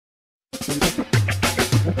Do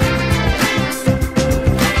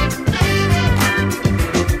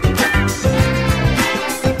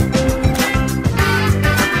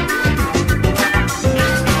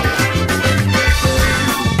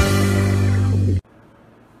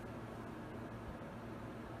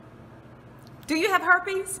you have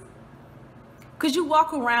herpes? Could you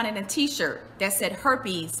walk around in a t-shirt that said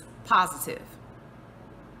herpes positive?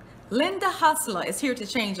 Linda Husser is here to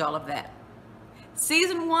change all of that.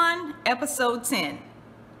 Season 1, episode 10.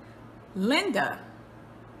 Linda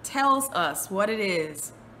tells us what it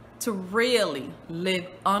is to really live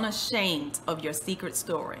unashamed of your secret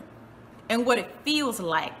story and what it feels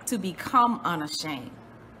like to become unashamed.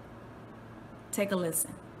 Take a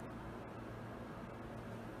listen.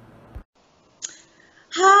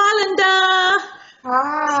 Hi, Linda.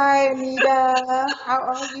 Hi, Anita. How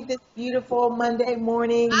are you this beautiful Monday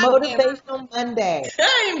morning? Motivational Monday.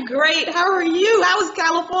 I am great. How are you? How is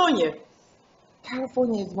California?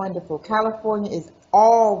 California is wonderful. California is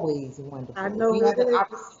always wonderful. I know If you have it an is.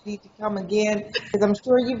 opportunity to come again, because I'm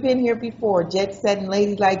sure you've been here before, jet-setting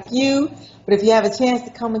lady like you. But if you have a chance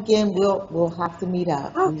to come again, we'll have to meet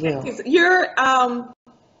up. We will. Okay. So you're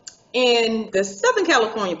in the Southern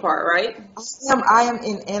California part, right? I am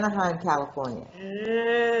in Anaheim, California.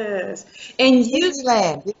 Yes. And you,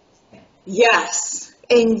 Disneyland. yes.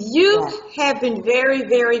 And you Yes. have been very,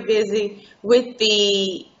 very busy with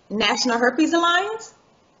the National Herpes Alliance?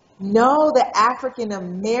 No, the African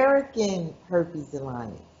American Herpes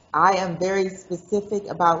Alliance. I am very specific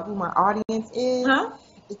about who my audience is, Huh?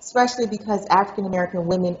 especially because African American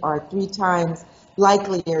women are 3 times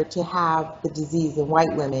likelier to have the disease than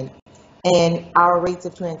white women, and our rates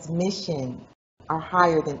of transmission are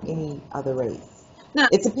higher than any other race. Now,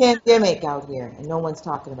 It's a pandemic out here, and no one's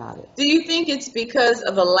talking about it. do you think it's because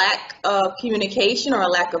of a lack of communication or a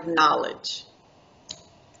lack of knowledge?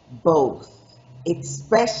 Both,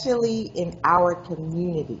 especially in our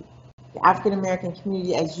community. The African American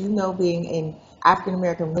community, as you know, being in African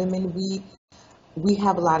American women, we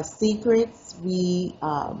have a lot of secrets. We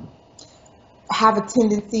have a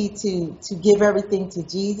tendency to give everything to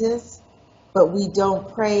Jesus, but we don't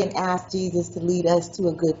pray and ask Jesus to lead us to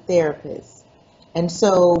a good therapist. And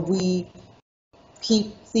so we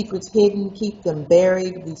keep secrets hidden, keep them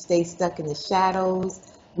buried. We stay stuck in the shadows.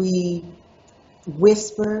 We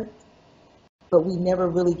whisper, but we never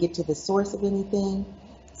really get to the source of anything.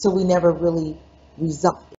 So we never really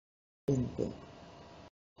resolve anything.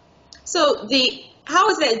 So how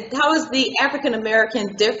is the African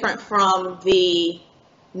American different from the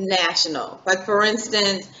national? Like, for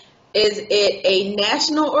instance, is it a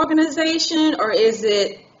national organization or is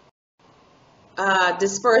it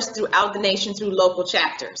dispersed throughout the nation through local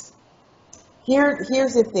chapters?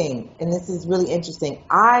 Here's the thing, and this is really interesting.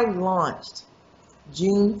 I launched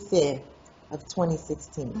June 5th of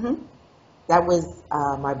 2016. Mm-hmm. That was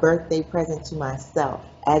my birthday present to myself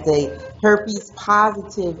as a herpes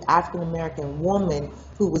positive African American woman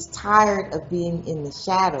who was tired of being in the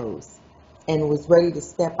shadows and was ready to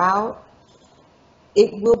step out.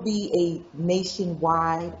 It will be a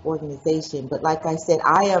nationwide organization, but like I said,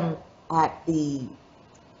 I am at the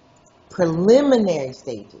preliminary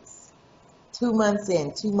stages. 2 months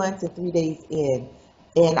in, 2 months and 3 days in,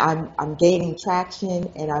 and I'm gaining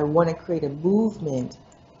traction, and I want to create a movement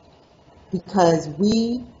because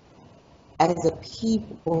we as a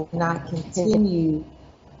people cannot continue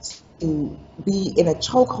to be in a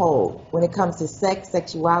chokehold when it comes to sex,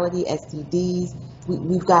 sexuality, STDs.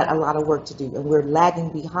 We've got a lot of work to do, and we're lagging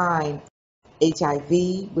behind HIV,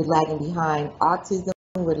 we're lagging behind autism,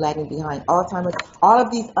 we're lagging behind Alzheimer's. All of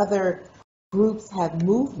these other groups have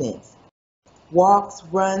movements, walks,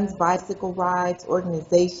 runs, bicycle rides,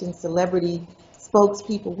 organizations, celebrity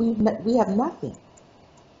spokespeople. We have nothing.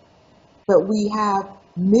 But we have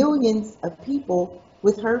millions of people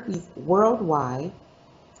with herpes worldwide.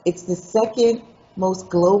 It's the second most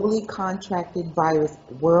globally contracted virus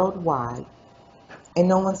worldwide, and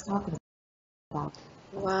no one's talking about it.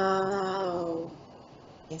 Wow.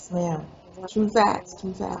 Yes, ma'am. True facts,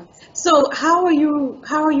 true facts. So how are you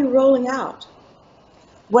rolling out?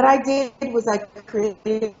 What I did was I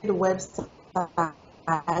created a website,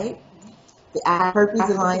 at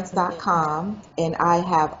herpesalliance.com, and I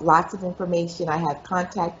have lots of information. I have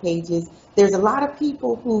contact pages. There's a lot of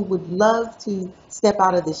people who would love to step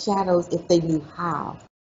out of the shadows if they knew how,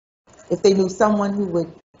 if they knew someone who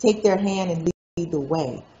would take their hand and lead the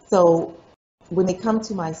way. So when they come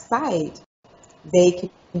to my site, they can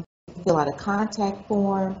fill out a contact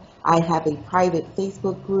form. I have a private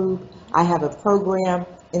Facebook group. I have a program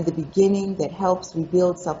in the beginning that helps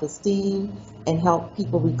rebuild self-esteem and help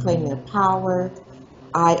people reclaim their power.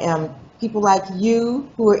 I am people like you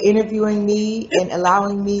who are interviewing me and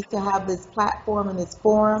allowing me to have this platform and this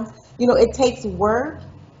forum. You know, it takes work,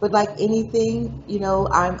 but like anything, you know,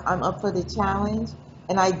 I'm up for the challenge.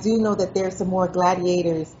 And I do know that there's some more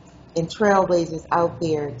gladiators and trailblazers out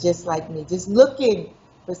there just like me, just looking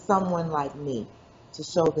for someone like me to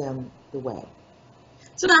show them the way.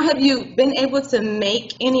 So now, have you been able to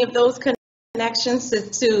make any of those connections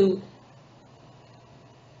to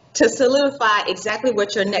solidify exactly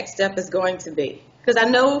what your next step is going to be? Because I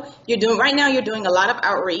know you're doing a lot of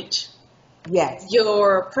outreach. Yes.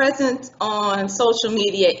 Your presence on social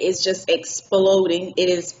media is just exploding. It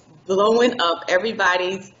is blowing up.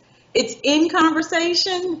 It's in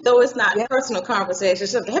conversation, though it's not Yep. personal conversation.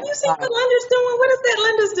 So, have you seen Right. what Linda's doing? What is that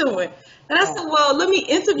Linda's doing? And I Yeah. said, well, let me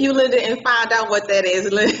interview Linda and find out what that is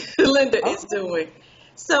Linda is Okay. doing.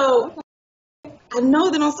 So I know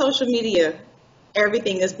that on social media,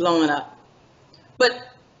 everything is blowing up. But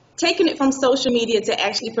taking it from social media to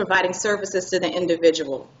actually providing services to the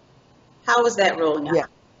individual, how is that rolling out? Yeah.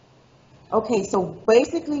 Okay, so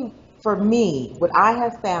basically, for me, what I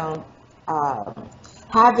have found,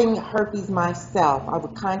 having herpes myself, I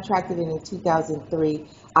was contracted in 2003.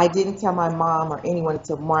 I didn't tell my mom or anyone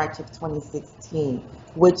until March of 2016,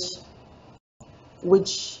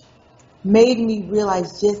 which made me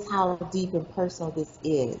realize just how deep and personal this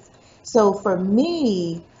is. So for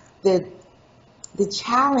me, the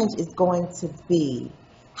challenge is going to be,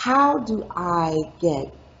 how do I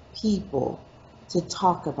get people to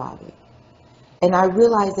talk about it? And I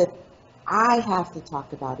realize that I have to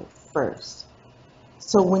talk about it first.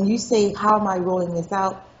 So when you say, how am I rolling this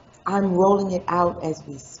out? I'm rolling it out as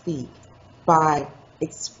we speak by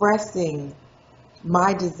expressing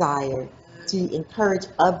my desire to encourage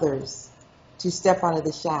others to step out of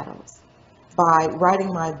the shadows, by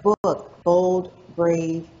writing my book, Bold,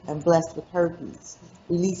 Brave, and Blessed with Herpes,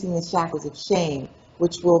 Releasing the Shackles of Shame,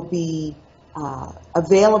 which will be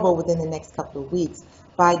available within the next couple of weeks,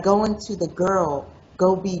 by going to the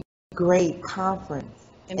Go Be Great conference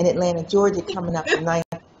in Atlanta, Georgia, coming up from 9th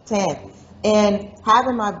to 10th, and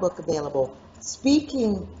having my book available,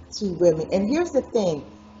 speaking to women. And here's the thing,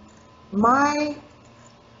 my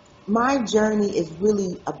journey is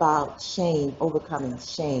really about shame, overcoming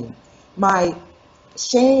shame. My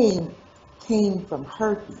shame came from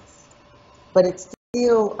herpes, but it's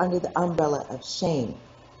still under the umbrella of shame.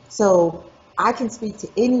 So I can speak to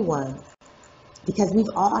anyone because we've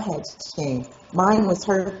all had shame. Mine was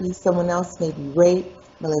herpes, someone else may be rape,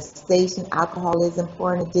 molestation, alcoholism,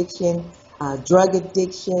 porn addiction, drug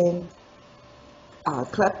addiction,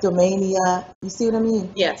 kleptomania. You see what I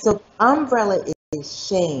mean? Yes. So umbrella is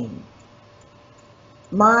shame.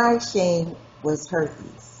 My shame was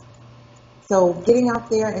herpes. So getting out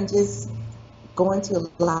there and just going to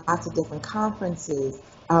lots of different conferences.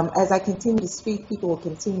 As I continue to speak, people will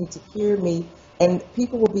continue to hear me, and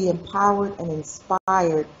people will be empowered and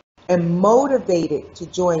inspired and motivated to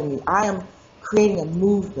join me. I am creating a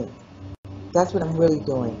movement. That's what I'm really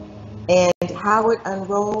doing. And how it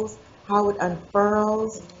unrolls, how it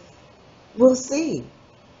unfurls, we'll see.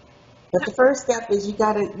 But the first step is you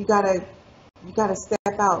gotta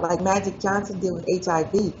step out like Magic Johnson did with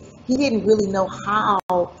HIV. He didn't really know how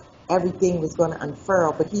everything was going to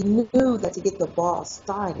unfurl, but he knew that to get the ball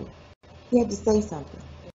started, he had to say something.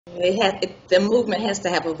 The movement has to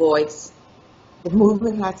have a voice. The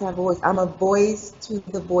movement has to have a voice. I'm a voice to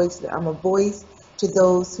the voiceless. I'm a voice to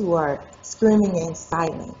those who are screaming in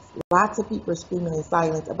silence. Lots of people are screaming in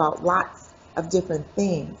silence about lots of different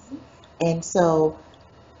things. And so,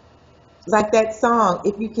 like that song,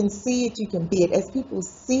 if you can see it, you can be it. As people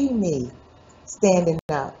see me standing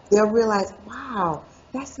up, they'll realize, wow,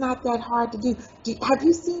 that's not that hard to do. Have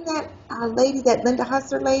you seen that lady, that Linda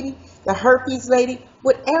Husser lady, the herpes lady?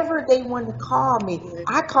 Whatever they want to call me,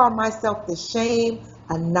 I call myself the shame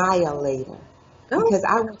annihilator because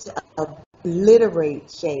I want to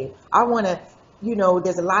obliterate shame. I want to,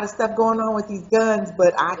 there's a lot of stuff going on with these guns,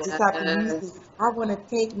 but I just have to use this. I want to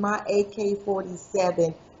take my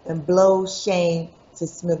AK-47 and blow shame to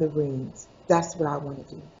smithereens. That's what I want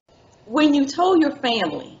to do. When you told your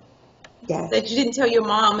family that you didn't tell your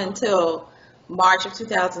mom until March of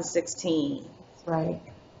 2016, right?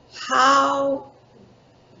 How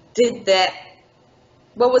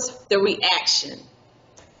what was the reaction?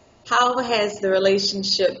 How has the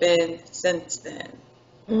relationship been since then?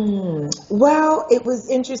 Well, it was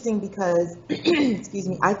interesting because, excuse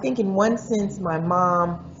me, I think in one sense my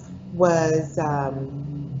mom was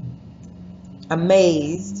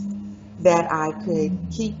amazed that I could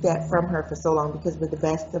keep that from her for so long because we're the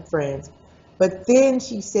best of friends. But then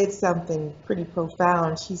she said something pretty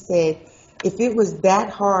profound. She said, if it was that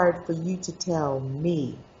hard for you to tell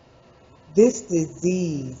me, this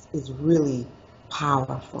disease is really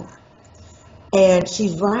powerful. And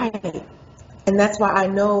she's right. And that's why I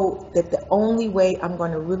know that the only way I'm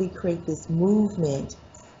going to really create this movement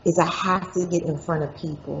is I have to get in front of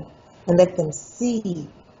people and let them see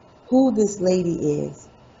who this lady is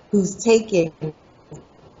who's taken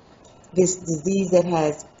this disease that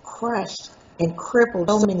has crushed and crippled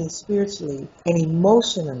so many spiritually and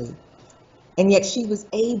emotionally. And yet she was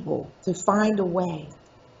able to find a way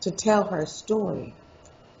to tell her story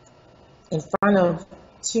in front of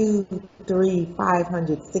 2, 3,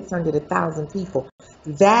 500, 600, 1,000 people.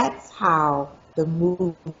 That's how the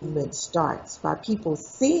movement starts, by people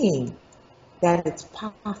seeing that it's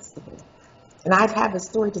possible. And I have a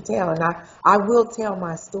story to tell, and I will tell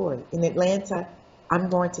my story. In Atlanta, I'm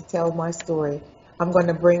going to tell my story. I'm going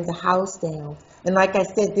to bring the house down. And like I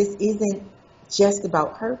said, this isn't just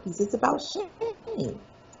about herpes, it's about shame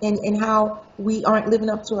and how we aren't living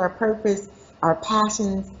up to our purpose, our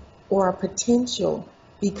passions, or our potential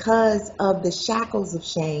because of the shackles of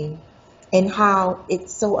shame and how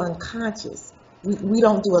it's so unconscious. We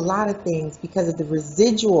don't do a lot of things because of the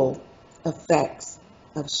residual effects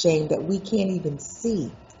of shame that we can't even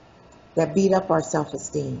see, that beat up our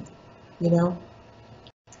self-esteem, you know?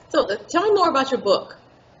 So tell me more about your book.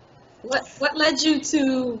 What led you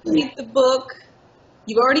to read the book?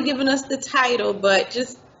 You've already given us the title, but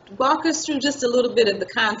just walk us through just a little bit of the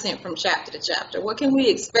content from chapter to chapter. What can we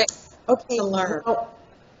expect to learn? Well,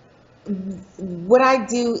 what I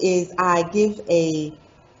do is I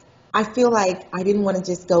feel like I didn't want to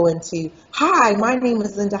just go into, hi, my name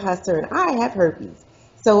is Linda Husser and I have herpes.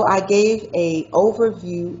 So I gave a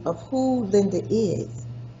overview of who Linda is.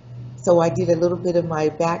 So I did a little bit of my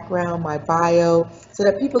background, my bio, so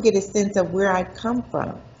that people get a sense of where I've come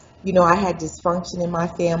from. You know, I had dysfunction in my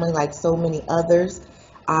family like so many others.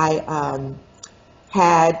 I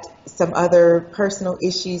had some other personal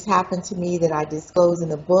issues happen to me that I disclose in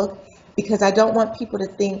the book, because I don't want people to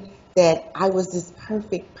think that I was this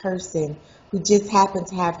perfect person who just happened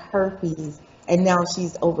to have herpes and now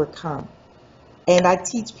she's overcome. And I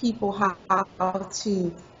teach people how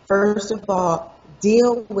to, first of all,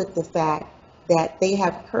 deal with the fact that they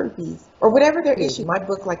have herpes or whatever their issue. My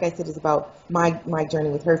book, like I said, is about my journey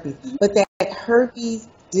with herpes, but that herpes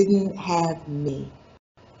didn't have me.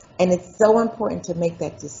 And it's so important to make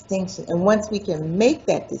that distinction. And once we can make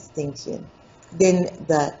that distinction, then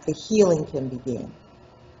the healing can begin.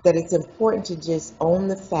 That it's important to just own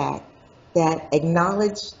the fact that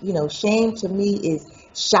acknowledge, you know, shame to me is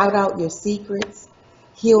shout out your secrets,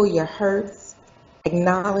 heal your hurts,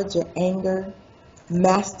 acknowledge your anger,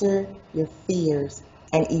 master your fears,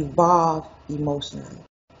 and evolve emotionally.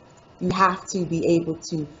 You have to be able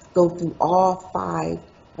to go through all 5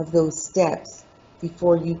 of those steps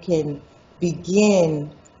before you can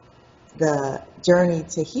begin the journey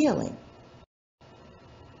to healing.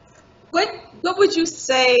 What would you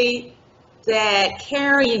say that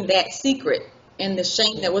carrying that secret and the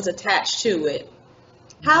shame that was attached to it,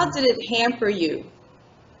 how did it hamper you?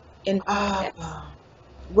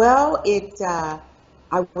 Well,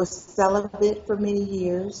 I was celibate for many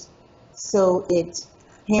years, so it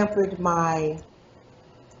hampered my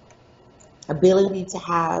ability to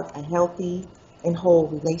have a healthy and whole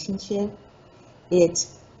relationship. It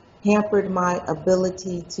hampered my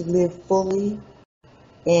ability to live fully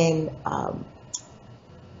and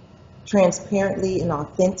transparently and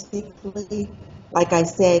authentically. Like I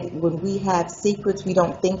said, when we have secrets, we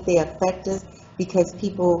don't think they affect us because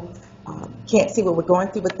people can't see what we're going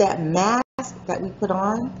through. But that mask that we put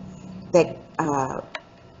on that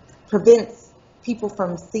prevents people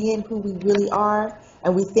from seeing who we really are,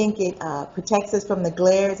 and we think it protects us from the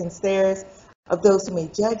glares and stares of those who may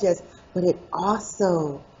judge us, but it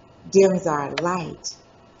also dims our light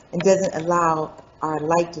and doesn't allow our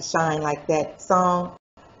light to shine, like that song,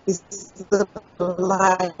 "This little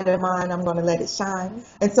light of mine, I'm going to let it shine."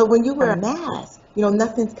 And so when you wear a mask, you know,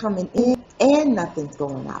 nothing's coming in and nothing's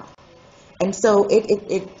going out. And so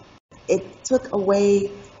it took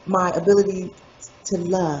away my ability to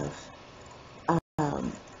love.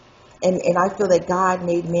 And I feel that God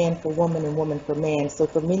made man for woman and woman for man. So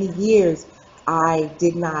for many years, I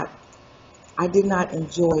did not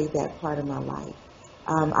enjoy that part of my life.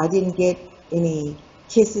 I didn't get any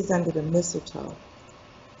kisses under the mistletoe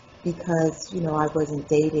because, you know, I wasn't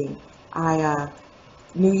dating.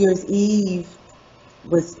 New Year's Eve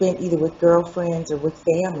was spent either with girlfriends or with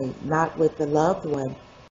family, not with a loved one,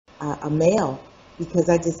 a male, because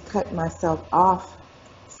I just cut myself off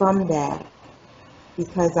from that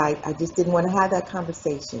because I just didn't want to have that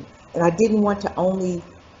conversation. And I didn't want to only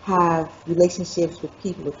have relationships with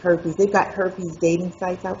people with herpes. They've got herpes dating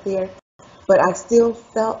sites out there, but I still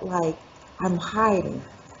felt like I'm hiding.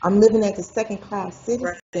 I'm living as a second-class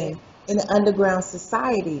citizen Right. in an underground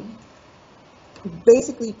society,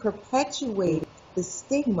 basically perpetuating the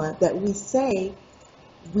stigma that we say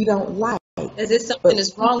we don't like. As if something But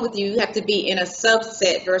is wrong with you, you have to be in a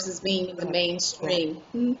subset versus being in the yes, yes, mainstream.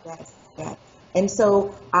 Hmm. yes, yes. And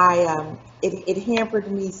so it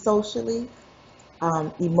hampered me socially,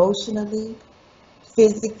 emotionally,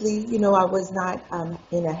 physically. You know, I was not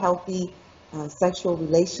in a healthy sexual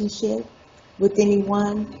relationship with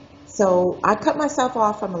anyone. So I cut myself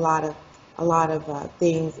off from a lot of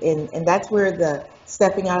things, and that's where the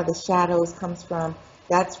stepping out of the shadows comes from.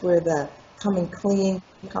 That's where the coming clean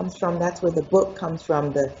comes from. That's where the book comes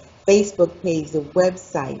from. The Facebook page, the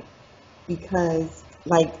website, because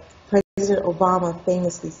like President Obama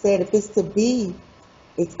famously said, if it's to be,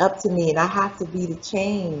 it's up to me, and I have to be the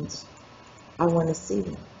change I want to see.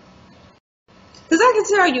 Because I can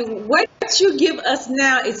tell you, what you give us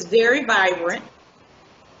now is very vibrant.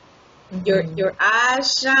 Hmm. Your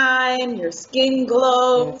eyes shine, your skin Yes,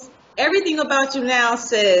 glows. Everything about you now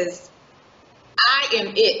says, I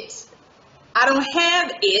am it. I don't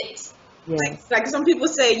have it. yes, Like some people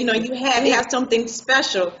say, you have something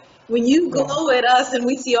special. When you yes, glow at us and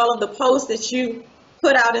we see all of the posts that you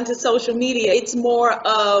put out into social media, it's more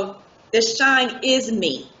of the shine is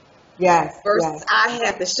me yes, versus yes, I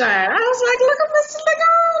have the shine. I was like, look at Miss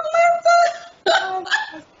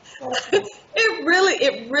yes, yes, yes, Linda. yes,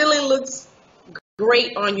 It really looks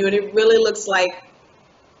great on you, and it really looks like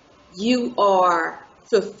you are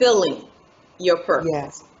fulfilling your yes,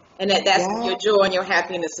 purpose. And that's where your yes, joy and your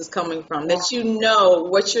happiness is coming from. That yes, you know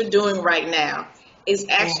what you're doing right now is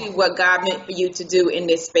actually yes, what God meant for you to do in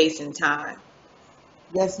this space and time.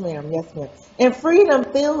 yes, ma'am, yes, ma'am. And freedom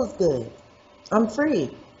feels good. I'm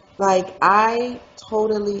free. Like, I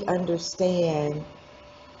totally understand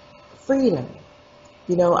freedom.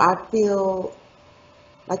 You know, I feel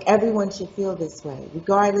like everyone should feel this way,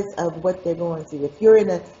 regardless of what they're going through. If you're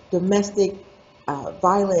in a domestic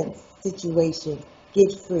violence situation,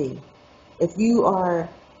 get free. If you are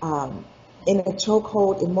in a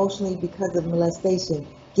chokehold emotionally because of molestation,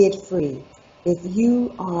 get free. If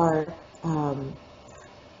you are, um,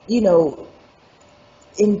 you know,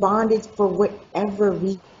 in bondage for whatever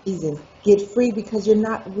reason, get free, because you're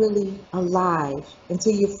not really alive.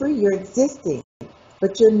 Until you're free, you're existing,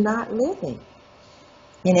 but you're not living.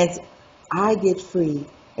 And as I get free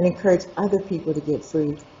and encourage other people to get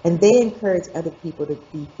free, and they encourage other people to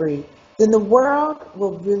be free, then the world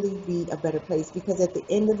will really be a better place. Because at the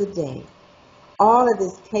end of the day, all of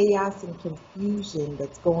this chaos and confusion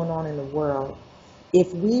that's going on in the world,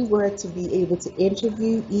 if we were to be able to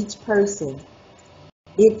interview each person,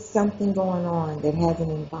 it's something going on that has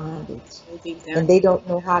them in bondage, Deep down. and they don't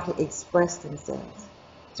know how to express themselves.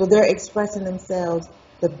 So they're expressing themselves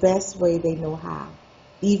the best way they know how,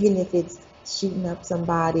 even if it's shooting up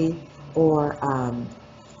somebody or,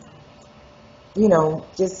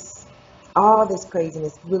 just all this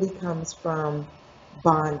craziness really comes from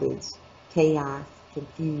bondage, chaos,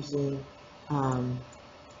 confusion, um,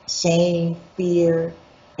 shame, fear,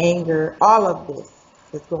 anger. All of this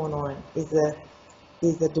that's going on is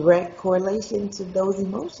a direct correlation to those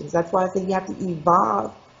emotions. That's why I say you have to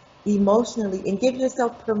evolve emotionally and give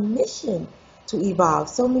yourself permission to evolve.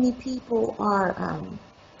 So many people are,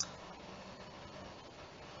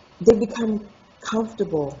 they become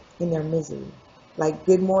comfortable in their misery. Like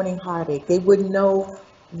Good Morning Heartache. They wouldn't know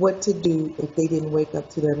what to do if they didn't wake up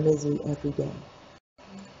to their misery every day.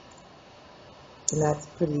 And that's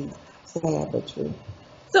pretty sad but true.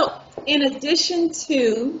 So, in addition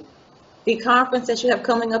to the conference that you have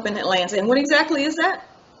coming up in Atlanta, and what exactly is that?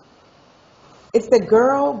 It's the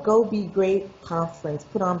Girl Go Be Great conference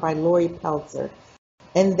put on by Lori Peltzer.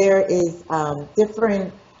 And there is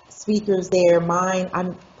different speakers there.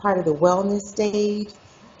 I'm part of the wellness stage,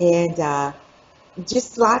 and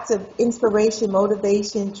just lots of inspiration,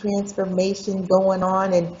 motivation, transformation going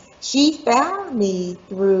on. And she found me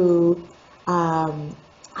through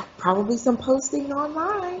probably some posting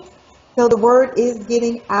online. So the word is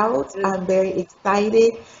getting out. I'm very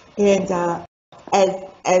excited, and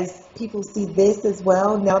as people see this as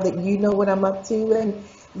well, now that you know what I'm up to, and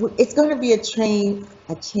it's going to be a chain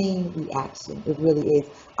reaction. It really is.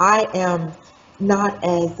 I am not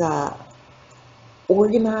as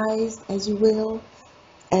organized, as you will,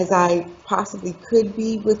 as I possibly could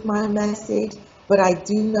be with my message. But I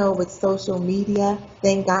do know with social media,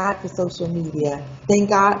 thank God for social media, thank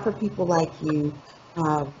God for people like you,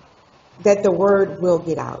 um, that the word will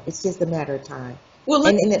get out. It's just a matter of time. Well,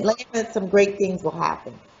 And in Atlanta, some great things will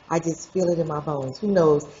happen. I just feel it in my bones. Who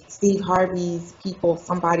knows? Steve Harvey's people,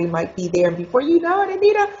 somebody might be there, and before you know it,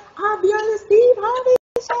 Anita, I'll be on the Steve Harvey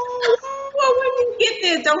show. Well, when you get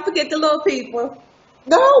there, don't forget the little people.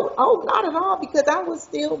 No, oh, not at all, because I will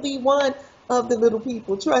still be one of the little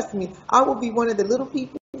people. Trust me, I will be one of the little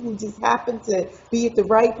people who just happen to be at the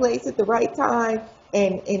right place at the right time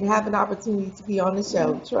and have an opportunity to be on the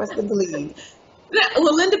show. Trust and believe.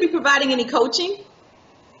 Will Linda be providing any coaching?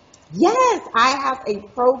 Yes, I have a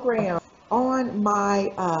program on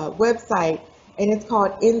my website, and it's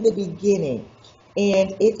called In the Beginning.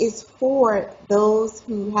 And it is for those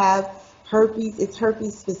who have herpes. It's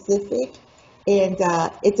herpes specific. And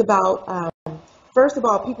it's about, first of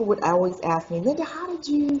all, people would always ask me, Linda, how were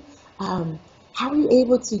you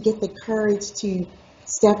able to get the courage to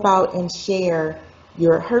step out and share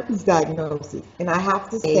your herpes diagnosis? And I have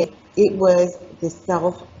to say, it was the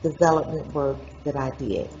self-development work that I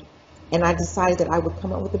did. And I decided that I would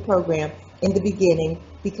come up with a program in the beginning,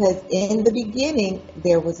 because in the beginning,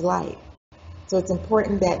 there was light. So it's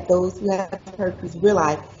important that those who have herpes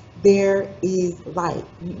realize there is light.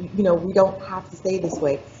 You know, we don't have to stay this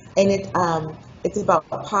way. And it's about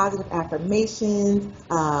positive affirmations,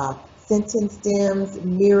 sentence stems,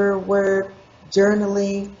 mirror work,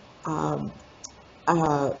 journaling.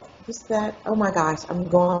 What's that? Oh my gosh, I'm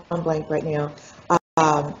going on blank right now.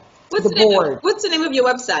 What's the name of your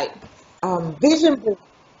website? Vision board.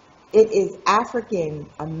 It is African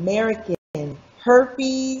American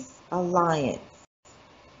Herpes Alliance.com.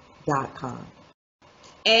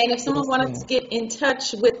 And if someone wanted to get in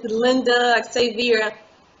touch with Linda, like say via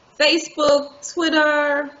Facebook,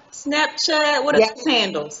 Twitter, Snapchat, what are those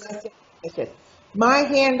handles? Yes. My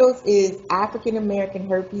handles is African American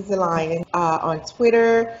Herpes Alliance on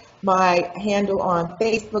Twitter. My handle on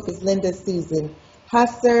Facebook is Linda Susan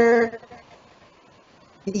Husser.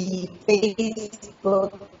 The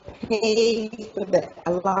Facebook page for the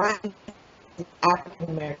Alliance is African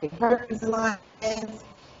American Herpes Alliance.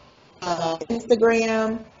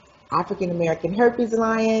 Instagram, African American Herpes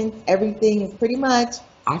Alliance. Everything is pretty much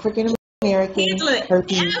African American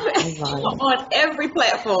Herpes Alliance. On every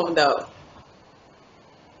platform, though.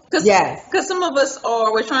 Yes. Because some of us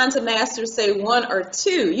we're trying to master, say, one or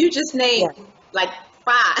two. You just named like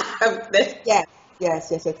 5.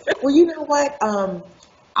 Yes. Well, you know what?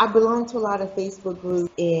 I belong to a lot of Facebook groups,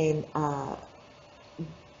 and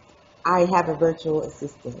I have a virtual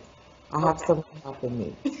assistant. I have someone helping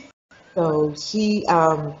me. So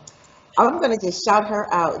I'm going to just shout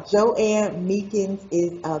her out. Joanne Meekins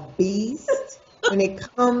is a beast when it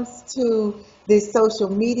comes to this social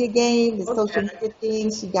media game, this social media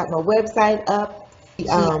thing. She got my website up.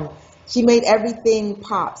 She made everything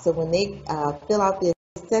pop. So when they fill out the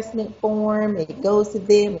assessment form, it goes to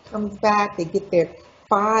them, it comes back, they get their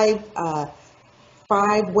 5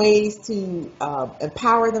 ways to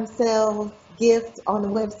empower themselves gift on the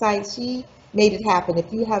website. She made it happen.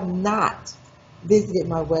 If you have not visited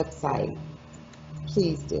my website,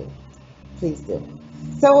 please do.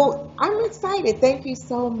 So I'm excited. Thank you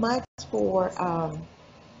so much for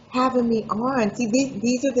having me on. See,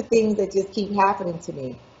 these are the things that just keep happening to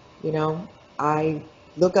me. You know, I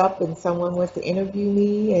look up and someone wants to interview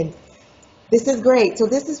me, and this is great. So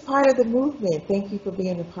this is part of the movement. Thank you for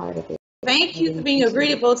being a part of it. Thank you for being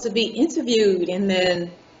agreeable to be interviewed and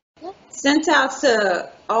then sent out to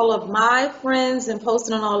all of my friends and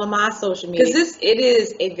posted on all of my social media. Because it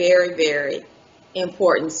is a very, very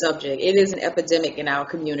important subject. It is an epidemic in our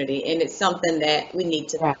community, and it's something that we need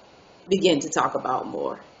to begin to talk about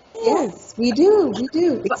more. Yes, we do.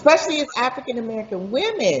 Especially as African American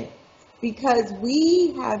women, because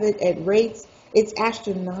we have it at rates, it's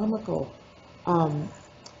astronomical.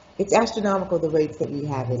 It's astronomical, the rates that we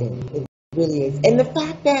have it in. It really is. And the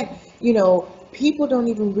fact that, you know, people don't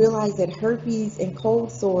even realize that herpes and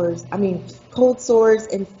cold sores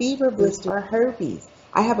and fever blisters are herpes.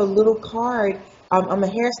 I have a little card. I'm a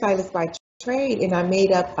hairstylist by trade, and I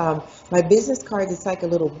made up my business card. It's like a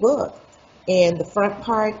little book. And the front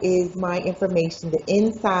part is my information. The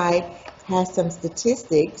inside has some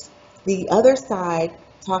statistics. The other side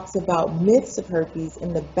talks about myths of herpes.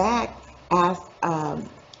 And the back asks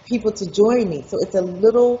people to join me. So it's a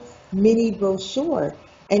little mini brochure.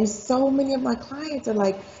 And so many of my clients are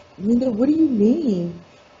like, Linda, what do you mean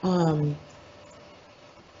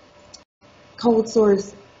cold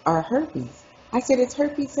sores are herpes? I said, it's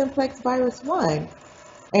herpes simplex virus 1,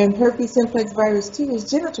 and herpes simplex virus 2 is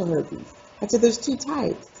genital herpes. I said, there's 2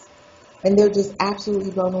 types, and they're just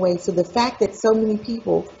absolutely blown away. So the fact that so many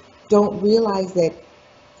people don't realize that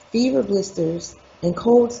fever blisters and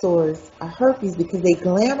cold sores are herpes because they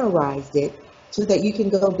glamorized it so that you can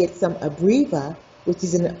go get some Abreva which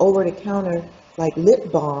is an over-the-counter like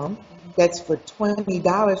lip balm that's for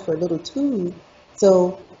 $20 for a little tube.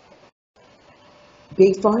 So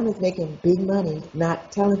Big Pharma is making big money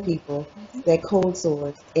not telling people that cold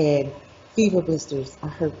sores and fever blisters are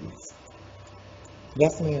herpes.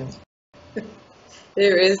 Yes, ma'am.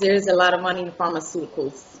 There's a lot of money in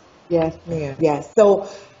pharmaceuticals. Yes, ma'am. Yes. So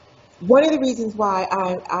one of the reasons why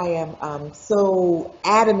I am so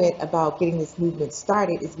adamant about getting this movement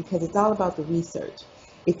started is because it's all about the research.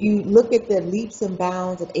 If you look at the leaps and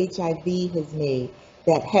bounds that HIV has made,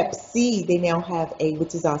 that Hep C, they now have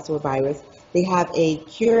which is also a virus, they have a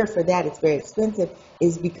cure for that. It's very expensive,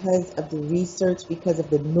 is because of the research, because of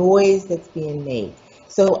the noise that's being made.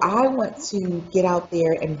 So I want to get out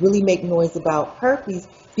there and really make noise about herpes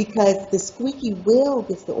because the squeaky wheel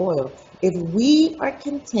gets the oil. If we are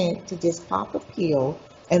content to just pop a pill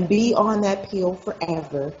and be on that pill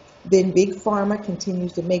forever, then Big Pharma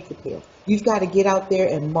continues to make the pill. You've got to get out there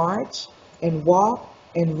and march and walk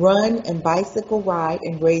and run and bicycle ride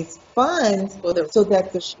and raise funds so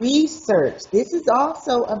that the research, this is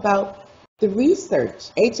also about the research.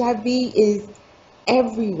 HIV is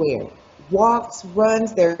everywhere. Walks,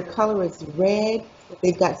 runs, their color is red.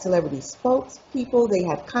 They've got celebrity spokespeople. They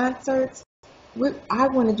have concerts. I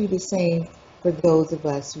want to do the same for those of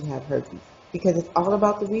us who have herpes because it's all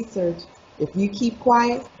about the research. If you keep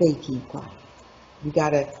quiet, they keep quiet. You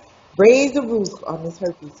got to raise the roof on this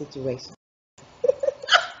herpes situation.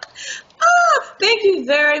 Thank you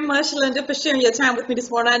very much, Linda, for sharing your time with me this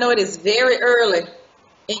morning. I know it is very early.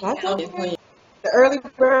 That's okay. The early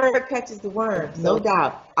bird catches the worm, no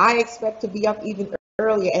doubt. I expect to be up even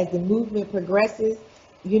earlier as the movement progresses.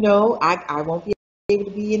 You know, I won't be able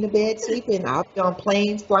to be in the bed sleeping. I'll be on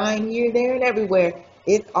planes flying here, there, and everywhere.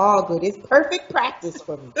 It's all good. It's perfect practice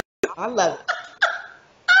for me. I love it.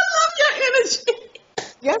 I love your energy.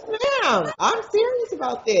 Yes, ma'am. I'm serious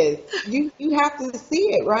about this. You have to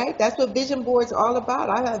see it, right? That's what vision boards are all about.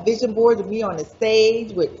 I have vision boards of me on the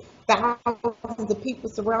stage with thousands of people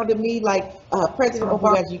surrounding me, like President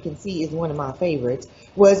Obama, as you can see, is one of my favorites,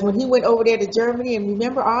 was when he went over there to Germany, and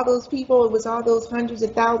remember all those people, it was all those hundreds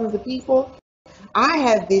of thousands of people. I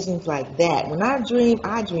have visions like that. When I dream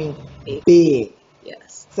big.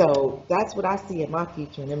 Yes. So that's what I see in my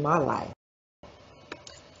future and in my life.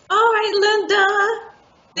 All right, Linda.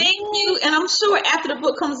 Thank you. And I'm sure after the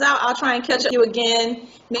book comes out, I'll try and catch up with you again.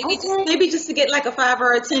 Maybe just to get like a 5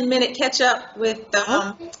 or a 10-minute catch up with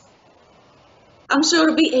I'm sure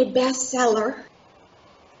it'll be a bestseller.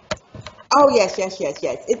 Oh, yes.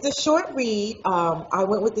 It's a short read. I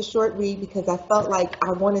went with the short read because I felt like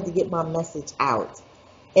I wanted to get my message out.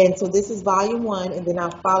 And so this is volume 1, and then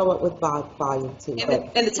I'll follow up with volume 2.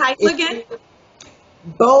 And the title again?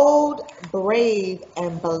 Bold, Brave,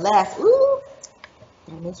 and Blessed. Ooh,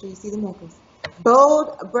 gotta make sure you see the knuckles.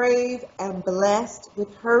 Bold, Brave, and Blessed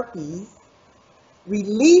with Herpes,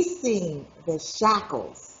 Releasing the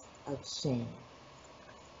Shackles of Shame.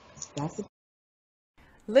 That's it.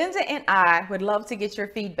 Linda and I would love to get your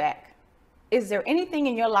feedback. Is there anything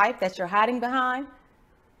in your life that you're hiding behind?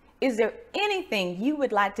 Is there anything you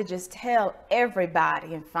would like to just tell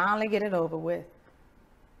everybody and finally get it over with?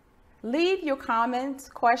 Leave your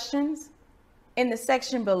comments, questions in the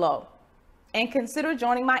section below, and consider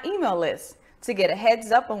joining my email list to get a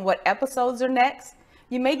heads up on what episodes are next.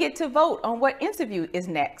 You may get to vote on what interview is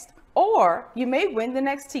next, or you may win the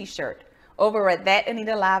next t-shirt over at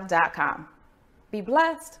thatanitalive.com. Be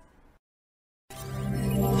blessed.